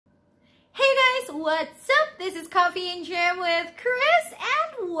what's up? This is Coffee and Jam with Chris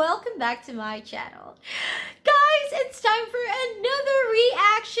and welcome back to my channel. Guys, it's time for another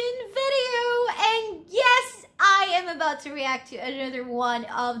reaction video, and yes, I am about to react to another one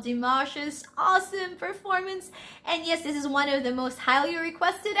of DIMASH's awesome performance. And yes, this is one of the most highly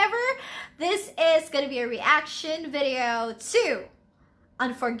requested ever. This is going to be a reaction video to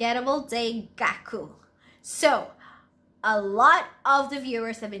Unforgettable Day Gakku. So, a lot of the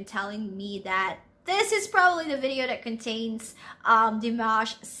viewers have been telling me that this is probably the video that contains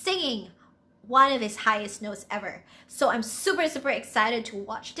DIMASH singing one of his highest notes ever. So I'm super excited to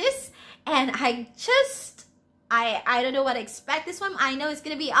watch this, and I don't know what to expect this one. I know it's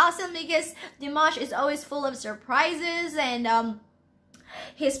gonna be awesome because DIMASH is always full of surprises, and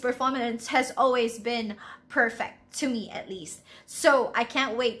his performance has always been perfect, to me at least. So I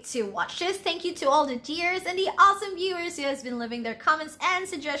can't wait to watch this. Thank you to all the dears and the awesome viewers who has been leaving their comments and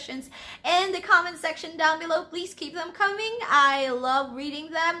suggestions in the comment section down below. Please keep them coming. I love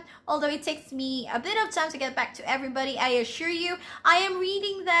reading them, although it takes me a bit of time to get back to everybody. I assure you, I am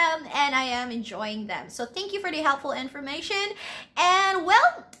reading them and I am enjoying them. So thank you for the helpful information, and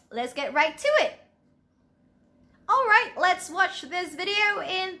well, let's get right to it. Alright, let's watch this video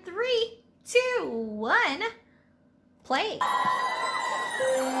in 3, 2, 1, play. Such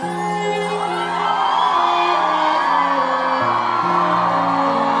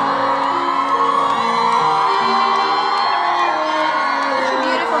a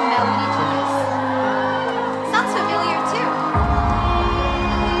beautiful melody to this. Sounds familiar too.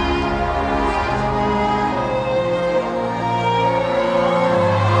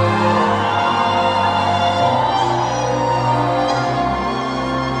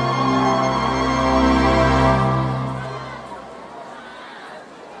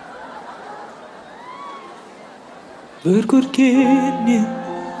 Bir көрген мен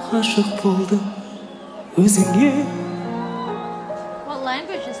ғашық болдым өзіңе. What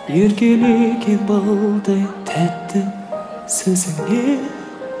language is this? Еркелеген балдай тәтті сөзіңе.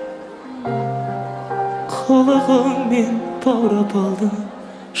 Қылығыңмен баурап алдың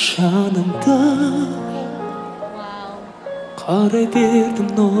жанымда. Қарай бердім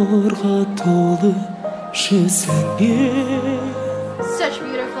нұрға толы жүзіңе. Such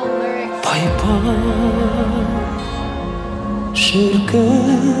beautiful lyrics. Pay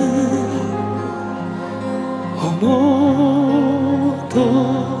şirkin unutamaz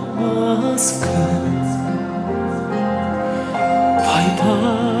kız. Pay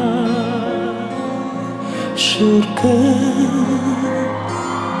şirkin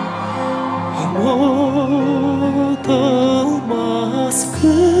unutamaz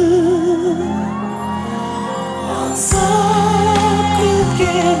kız. Ansam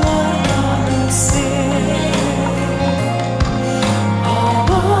gitken ararım seni.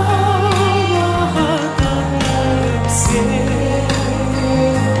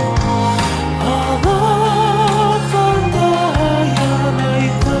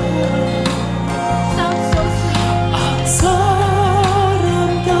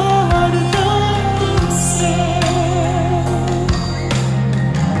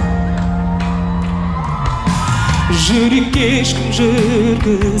 Жүрекке ешкім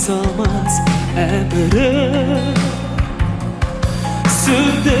жүргізе алмас әмірін,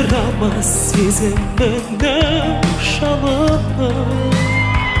 сөндіре алмас сезімімнің жалынын.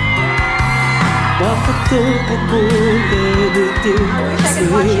 Бақыттымын бұл әлемде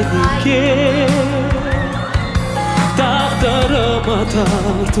сеніге, тағдырыма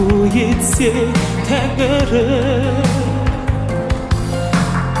тарту етсе Тәңірім.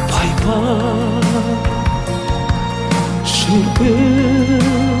 Пай-пай şirkin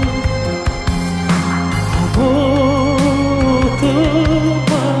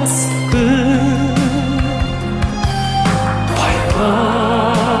unutamaz kız.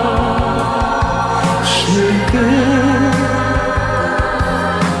 Pay-pay şirkin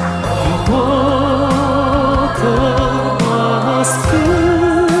unutamaz kız.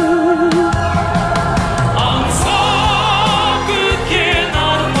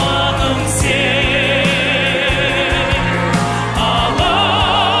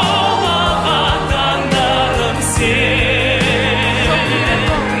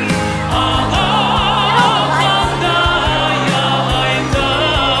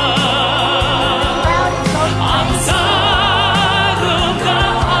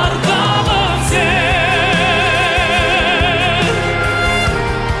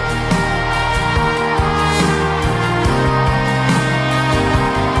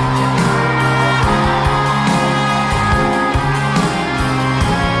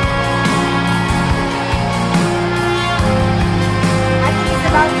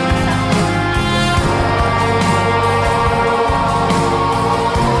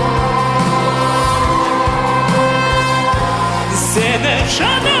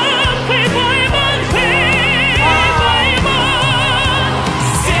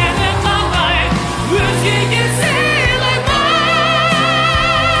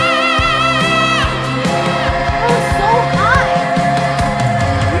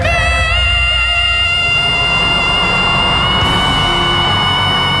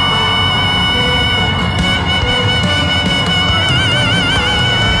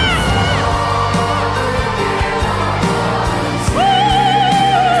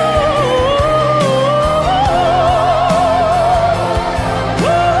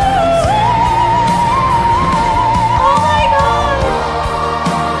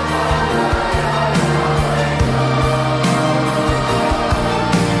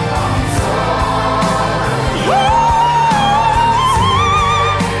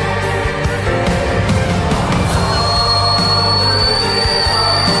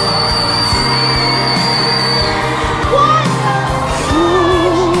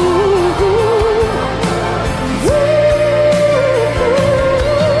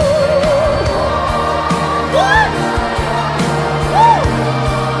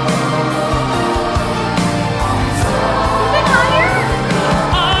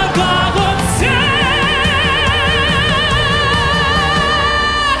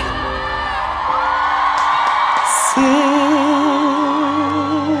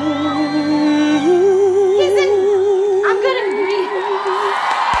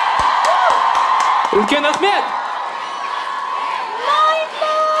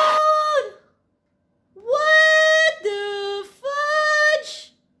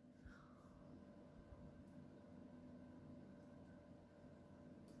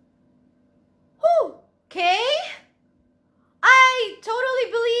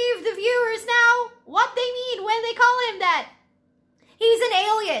 He's an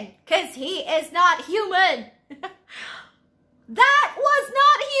alien because he is not human. That was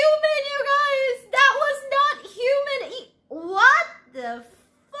not human, you guys. That was not human. What the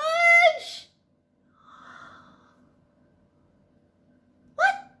fudge?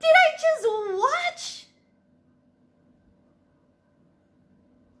 What did I just watch?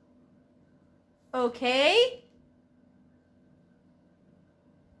 Okay.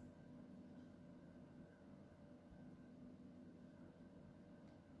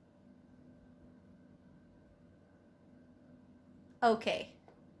 Okay.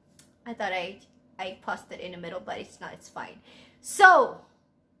 I thought I paused it in the middle, but it's not. It's fine. So,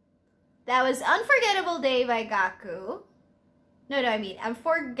 that was Unforgettable Day by Gakku. No, I mean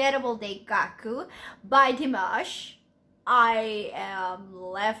Unforgettable Day Gakku by DIMASH. I am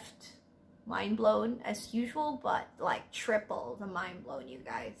left mind blown as usual, but like triple the mind blown, you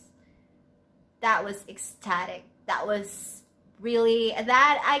guys. That was ecstatic. That was really,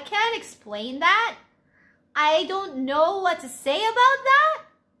 that I can't explain that. I don't know what to say about that.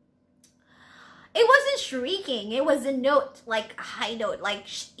 It wasn't shrieking. It was a note, like a high note. Like,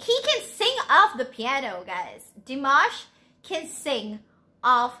 he can sing off the piano, guys. DIMASH can sing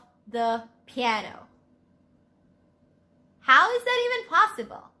off the piano. How is that even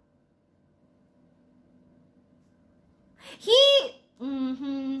possible?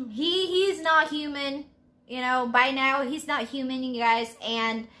 He's not human. You know, by now, he's not human, you guys.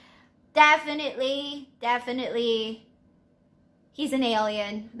 And definitely, he's an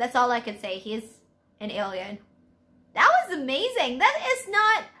alien. That's all I can say. He's an alien. That was amazing. That is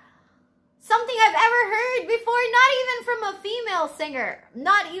not something I've ever heard before. Not even from a female singer.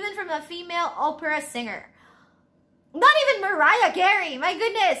 Not even from a female opera singer. Not even Mariah Carey. My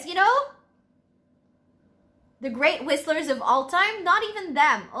goodness, you know? The great whistlers of all time. Not even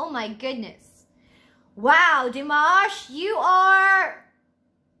them. Oh my goodness. Wow, DIMASH, you are...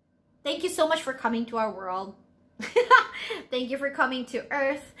 Thank you so much for coming to our world. Thank you for coming to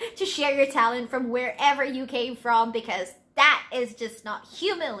Earth to share your talent from wherever you came from, because that is just not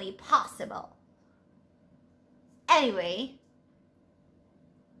humanly possible. Anyway,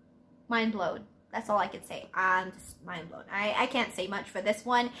 mind blown. That's all I can say. I'm just mind blown. I can't say much for this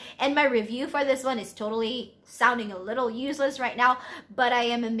one. And my review for this one is totally sounding a little useless right now, but I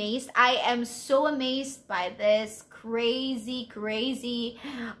am amazed. I am so amazed by this crazy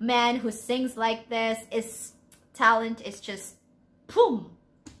man who sings like this. His talent is just boom.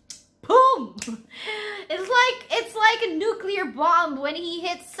 It's like a nuclear bomb. When he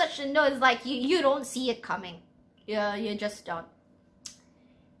hits such a note, it's like you don't see it coming. Yeah, you just don't.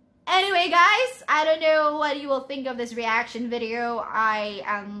 Anyway, guys, I don't know what you will think of this reaction video. I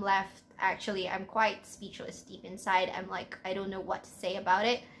am left, actually, I'm quite speechless deep inside. I'm like, I don't know what to say about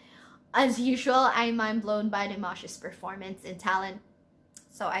it. As usual, I'm mind blown by DIMASH's performance and talent.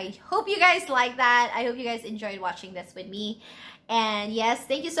 So I hope you guys like that. I hope you guys enjoyed watching this with me. And yes,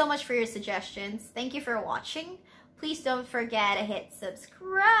 thank you so much for your suggestions. Thank you for watching. Please don't forget to hit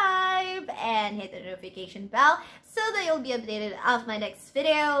subscribe and hit the notification bell so that you'll be updated of my next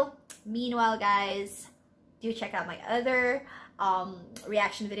video. Meanwhile, guys, do check out my other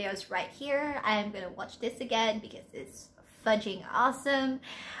reaction videos right here. I'm gonna watch this again because it's fudging awesome.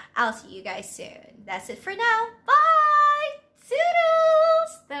 I'll see you guys soon. That's it for now. Bye!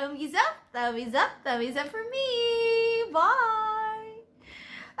 Toodles! Thumbs up for me. Bye!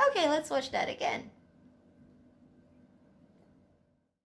 Okay, let's watch that again.